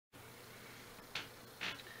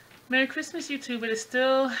Merry Christmas, YouTube. It is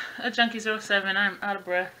still a Junkie07. I'm out of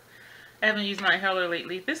breath. I haven't used my inhaler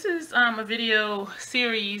lately. This is a video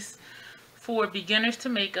series for beginners to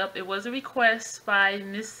makeup. It was a request by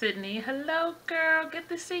Miss Sydney. Hello, girl. Good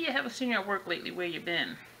to see you. I haven't seen you at work lately. Where you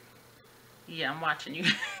been? Yeah, I'm watching you.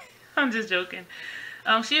 I'm just joking.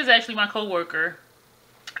 She is actually my co-worker.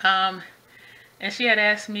 And she had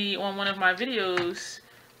asked me on one of my videos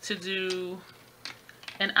to do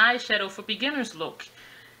an eyeshadow for beginners look.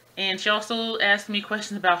 And she also asked me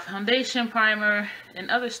questions about foundation, primer,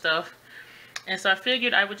 and other stuff. And so I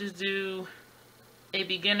figured I would just do a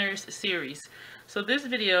beginners series. So this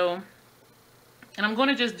video, and I'm going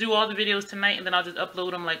to just do all the videos tonight and then I'll just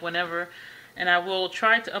upload them like whenever. And I will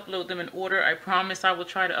try to upload them in order. I promise I will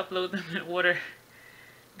try to upload them in order.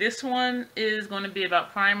 This one is going to be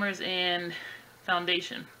about primers and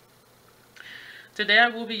foundation. Today I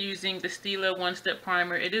will be using the Stila One Step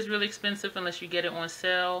Primer. It is really expensive unless you get it on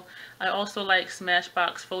sale. I also like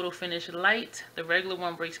Smashbox Photo Finish Light. The regular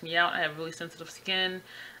one breaks me out. I have really sensitive skin.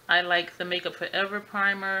 I like the Makeup Forever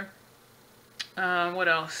Primer. What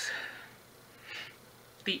else?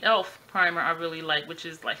 The e.l.f. primer I really like, which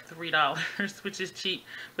is like $3, which is cheap,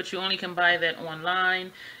 but you only can buy that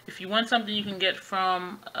online. If you want something you can get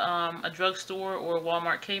from a drugstore or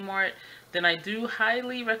Walmart, Kmart, then I do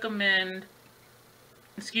highly recommend,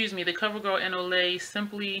 the CoverGirl and Olay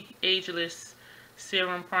Simply Ageless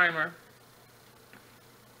Serum Primer.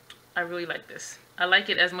 I really like this. I like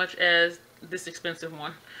it as much as this expensive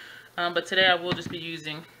one. But today I will just be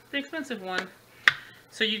using the expensive one.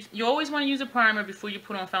 So you always want to use a primer before you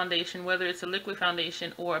put on foundation, whether it's a liquid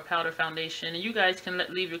foundation or a powder foundation. And you guys can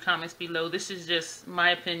leave your comments below. This is just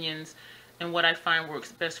my opinions and what I find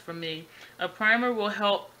works best for me. A primer will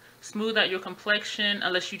help smooth out your complexion,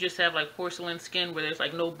 unless you just have like porcelain skin where there's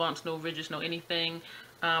like no bumps, no ridges, no anything.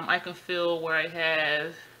 I can feel where I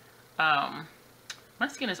have, my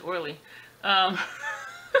skin is oily. Like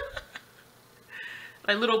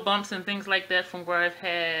little bumps and things like that from where I've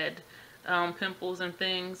had pimples and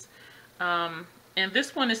things. And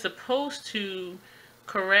this one is supposed to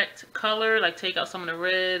correct color, like take out some of the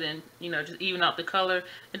red and, you know, just even out the color.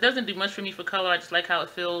 It doesn't do much for me for color. I just like how it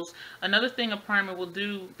feels. Another thing a primer will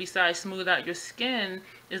do besides smooth out your skin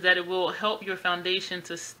is that it will help your foundation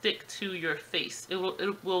to stick to your face. It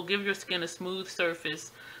will give your skin a smooth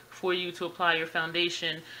surface for you to apply your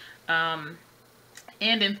foundation. And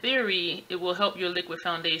in theory, it will help your liquid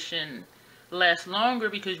foundation last longer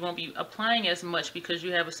because you won't be applying as much because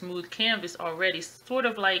you have a smooth canvas already. Sort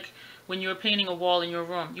of like when you're painting a wall in your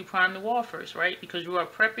room. You prime the wall first, right? Because you are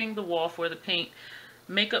prepping the wall for the paint.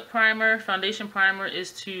 Makeup primer, foundation primer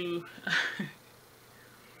is to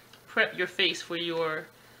prep your face for your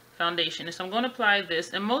foundation. And so I'm going to apply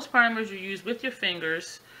this. And most primers you use with your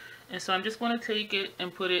fingers. And so I'm just going to take it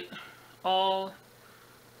and put it all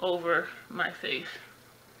over my face.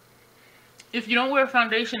 If you don't wear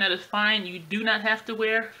foundation, that is fine. You do not have to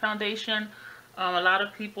wear foundation. A lot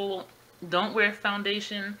of people don't wear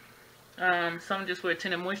foundation. Some just wear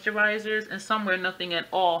tinted moisturizers, and some wear nothing at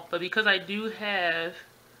all. But because I do have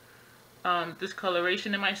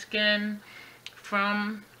discoloration in my skin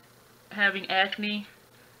from having acne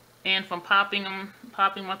and from popping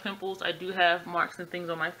my pimples, I do have marks and things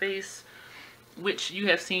on my face, which you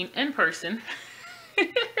have seen in person.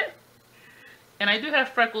 And I do have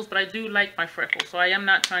freckles, but I do like my freckles, so I am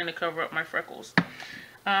not trying to cover up my freckles.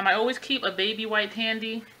 I always keep a baby wipe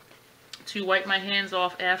handy to wipe my hands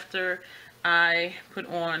off after I put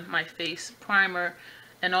on my face primer,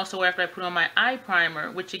 and also after I put on my eye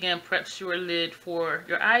primer, which again preps your lid for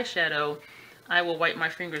your eyeshadow. I will wipe my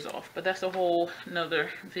fingers off, but that's a whole nother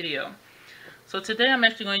video. So today I'm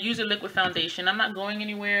actually going to use a liquid foundation. I'm not going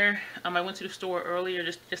anywhere. I went to the store earlier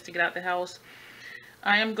just to get out the house.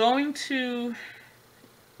 I am going to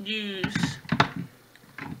use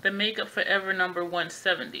the Makeup Forever number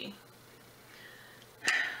 170.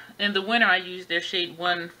 In the winter I use their shade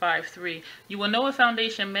 153. You will know a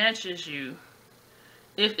foundation matches you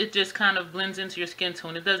if it just kind of blends into your skin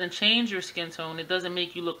tone. It doesn't change your skin tone. It doesn't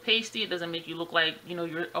make you look pasty. It doesn't make you look like, you know,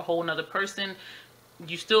 you're a whole nother person.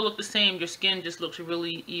 You still look the same. Your skin just looks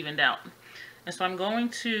really evened out. And so I'm going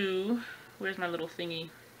to, where's my little thingy?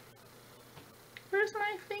 Where's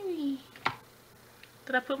my thingy?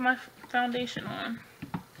 Did I put my foundation on?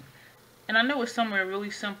 And I know it's somewhere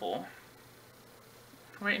really simple.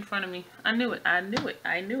 Right in front of me. I knew it. I knew it.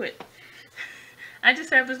 I knew it. I just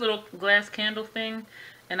have this little glass candle thing.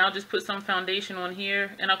 And I'll just put some foundation on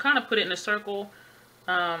here. And I'll kind of put it in a circle.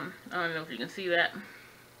 I don't know if you can see that.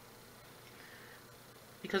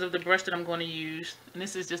 Because of the brush that I'm going to use. And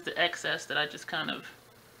this is just the excess that I just kind of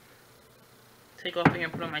take off here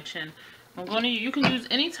and put on my chin. You can use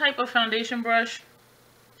any type of foundation brush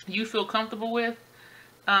you feel comfortable with.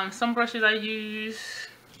 Some brushes I use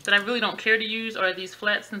that I really don't care to use are these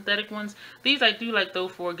flat synthetic ones. These I do like though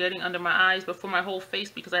for getting under my eyes, but for my whole face,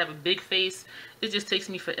 because I have a big face, it just takes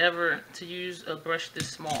me forever to use a brush this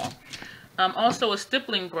small. Also a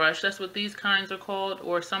stippling brush, that's what these kinds are called,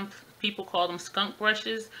 or some people call them skunk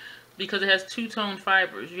brushes, because it has two-tone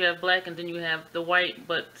fibers. You have black and then you have the white,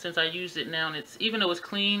 but since I use it now, and it's, even though it's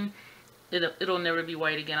clean, it'll never be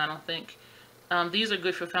white again, I don't think. These are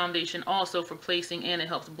good for foundation, also for placing, and it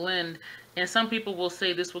helps blend. And some people will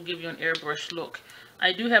say this will give you an airbrush look.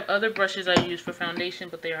 I do have other brushes I use for foundation,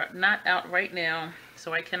 but they are not out right now,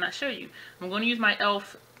 so I cannot show you. I'm going to use my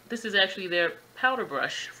e.l.f. This is actually their powder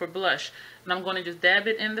brush for blush. And I'm going to just dab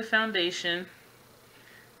it in the foundation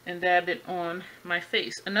and dab it on my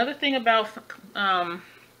face. Another thing about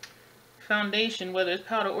foundation, whether it's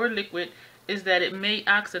powder or liquid, is that it may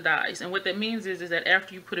oxidize. And what that means is that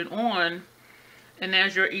after you put it on, and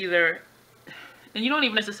as you're either, and you don't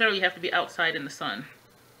even necessarily have to be outside in the sun,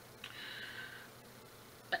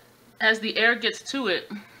 as the air gets to it,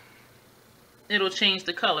 it'll change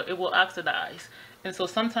the color. It will oxidize. And so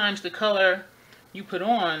sometimes the color you put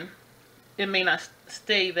on, it may not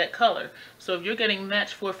stay that color. So if you're getting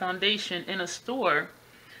matched for foundation in a store,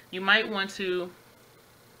 you might want to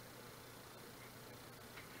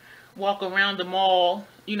walk around the mall,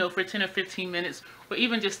 you know, for 10 or 15 minutes, or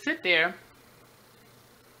even just sit there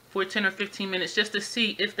for 10 or 15 minutes just to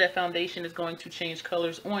see if that foundation is going to change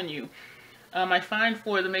colors on you. I find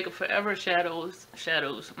for the Makeup Forever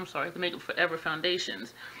the Makeup Forever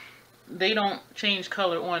foundations, they don't change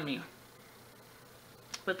color on me.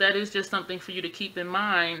 But that is just something for you to keep in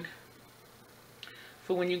mind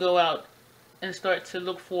for when you go out and start to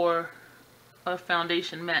look for a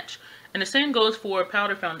foundation match. And the same goes for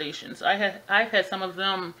powder foundations. I've had some of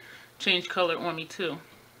them change color on me too.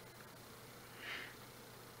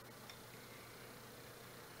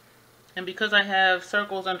 And because I have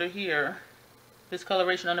circles under here, this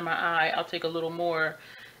coloration under my eye, I'll take a little more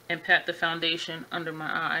and pat the foundation under my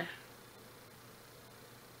eye.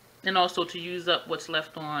 And also to use up what's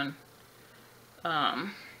left on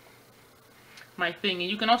my thing.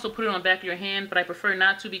 And you can also put it on the back of your hand, but I prefer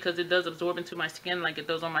not to because it does absorb into my skin like it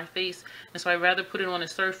does on my face. And so I'd rather put it on a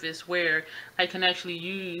surface where I can actually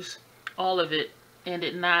use all of it and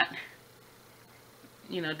it not,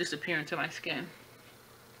 you know, disappear into my skin.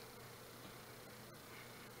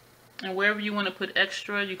 And wherever you want to put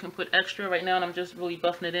extra, you can put extra. Right now, and I'm just really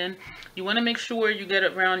buffing it in. You want to make sure you get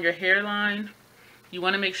it around your hairline. You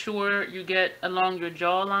want to make sure you get along your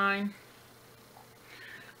jawline.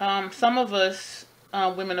 Some of us,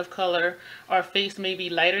 women of color, our face may be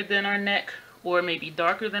lighter than our neck or maybe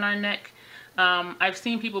darker than our neck. I've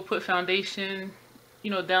seen people put foundation, you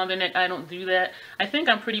know, down their neck. I don't do that. I think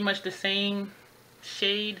I'm pretty much the same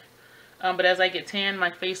shade, but as I get tan, my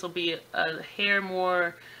face will be a hair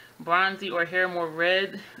more bronzy or hair more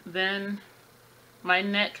red than my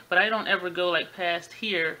neck, but I don't ever go like past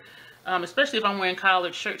here, especially if I'm wearing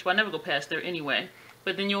collared shirts. Well, I never go past there anyway,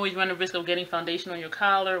 but then you always run the risk of getting foundation on your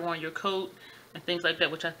collar or on your coat and things like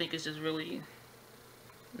that, which I think is just really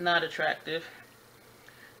not attractive.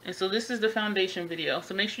 And so this is the foundation video.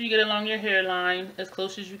 So make sure you get along your hairline as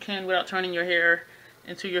close as you can without turning your hair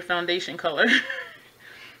into your foundation color.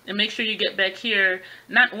 And make sure you get back here,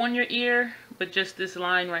 not on your ear, but just this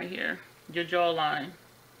line right here, your jawline.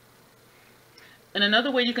 And another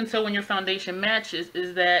way you can tell when your foundation matches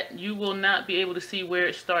is that you will not be able to see where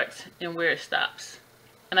it starts and where it stops.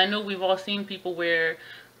 And I know we've all seen people where,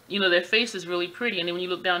 you know, their face is really pretty, and then when you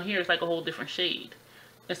look down here, it's like a whole different shade.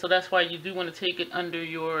 And so that's why you do want to take it under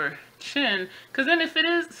your chin, because then if it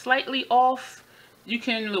is slightly off, you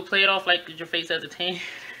can play it off like your face has a tan.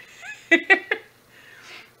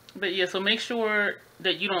 But yeah, so make sure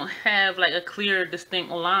that you don't have like a clear,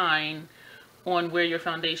 distinct line on where your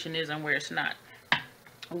foundation is and where it's not.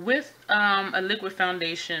 With a liquid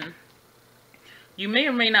foundation, you may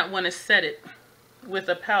or may not want to set it with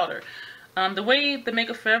a powder. The way the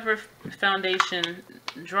Makeup Forever foundation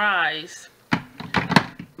dries,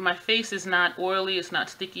 my face is not oily, it's not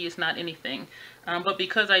sticky, it's not anything. But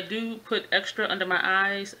because I do put extra under my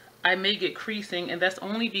eyes, I may get creasing, and that's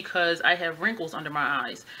only because I have wrinkles under my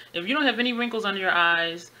eyes. If you don't have any wrinkles under your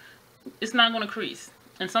eyes, it's not going to crease.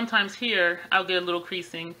 And sometimes here, I'll get a little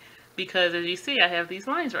creasing because, as you see, I have these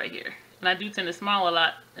lines right here. And I do tend to smile a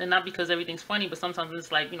lot, and not because everything's funny, but sometimes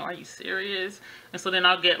it's like, you know, are you serious? And so then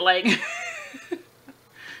I'll get like,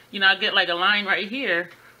 you know, I'll get like a line right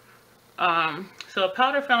here. So a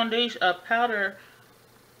powder foundation, a powder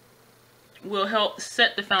will help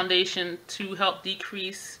set the foundation to help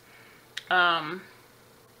decrease the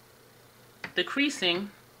creasing,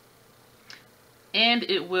 and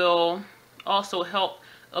it will also help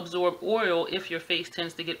absorb oil if your face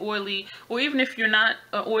tends to get oily, or even if you're not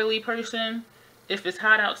an oily person. If it's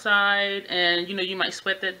hot outside and you might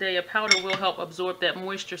sweat that day, a powder will help absorb that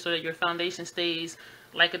moisture so that your foundation stays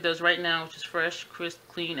like it does right now, which is fresh, crisp,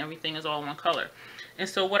 clean. Everything is all one color. And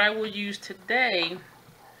so what I will use today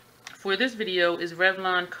for this video is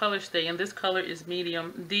Revlon Color Stay, and this color is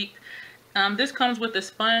medium deep. This comes with a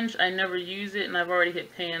sponge. I never use it, and I've already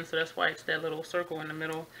hit pan, so that's why it's that little circle in the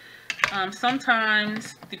middle.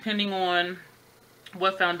 Sometimes, depending on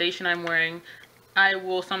what foundation I'm wearing, I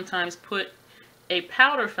will sometimes put a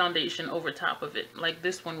powder foundation over top of it, like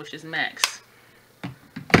this one, which is Max.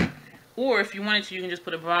 Or if you wanted to, you can just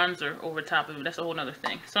put a bronzer over top of it. That's a whole nother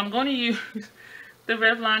thing. So I'm going to use the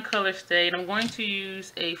Revlon Color Stay, and I'm going to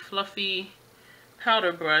use a fluffy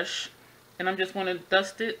powder brush, and I'm just going to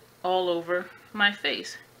dust it all over my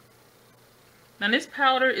face. Now this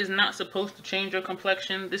powder is not supposed to change your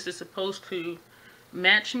complexion. This is supposed to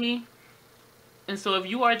match me. And so if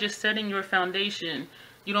you are just setting your foundation,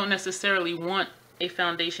 you don't necessarily want a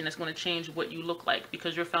foundation that's going to change what you look like,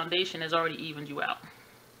 because your foundation has already evened you out.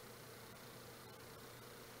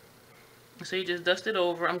 So you just dust it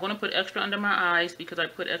over. I'm going to put extra under my eyes because I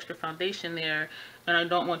put extra foundation there, and I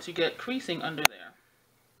don't want to get creasing under there.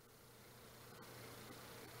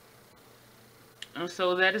 And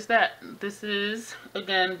so that is that. This is,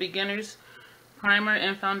 again, beginner's primer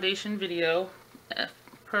and foundation video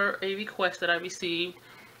per a request that I received.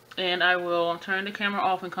 And I will turn the camera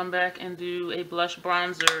off and come back and do a blush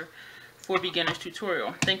bronzer for beginners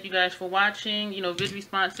tutorial. Thank you guys for watching. Vid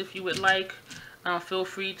response if you would like. Feel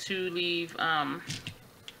free to leave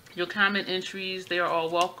your comment entries. They are all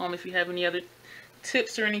welcome. If you have any other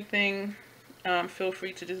tips or anything, feel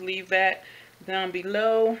free to just leave that down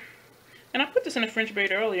below. And I put this in a French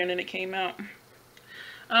braid earlier and then it came out.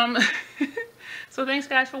 So thanks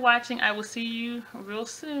guys for watching. I will see you real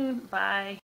soon. Bye.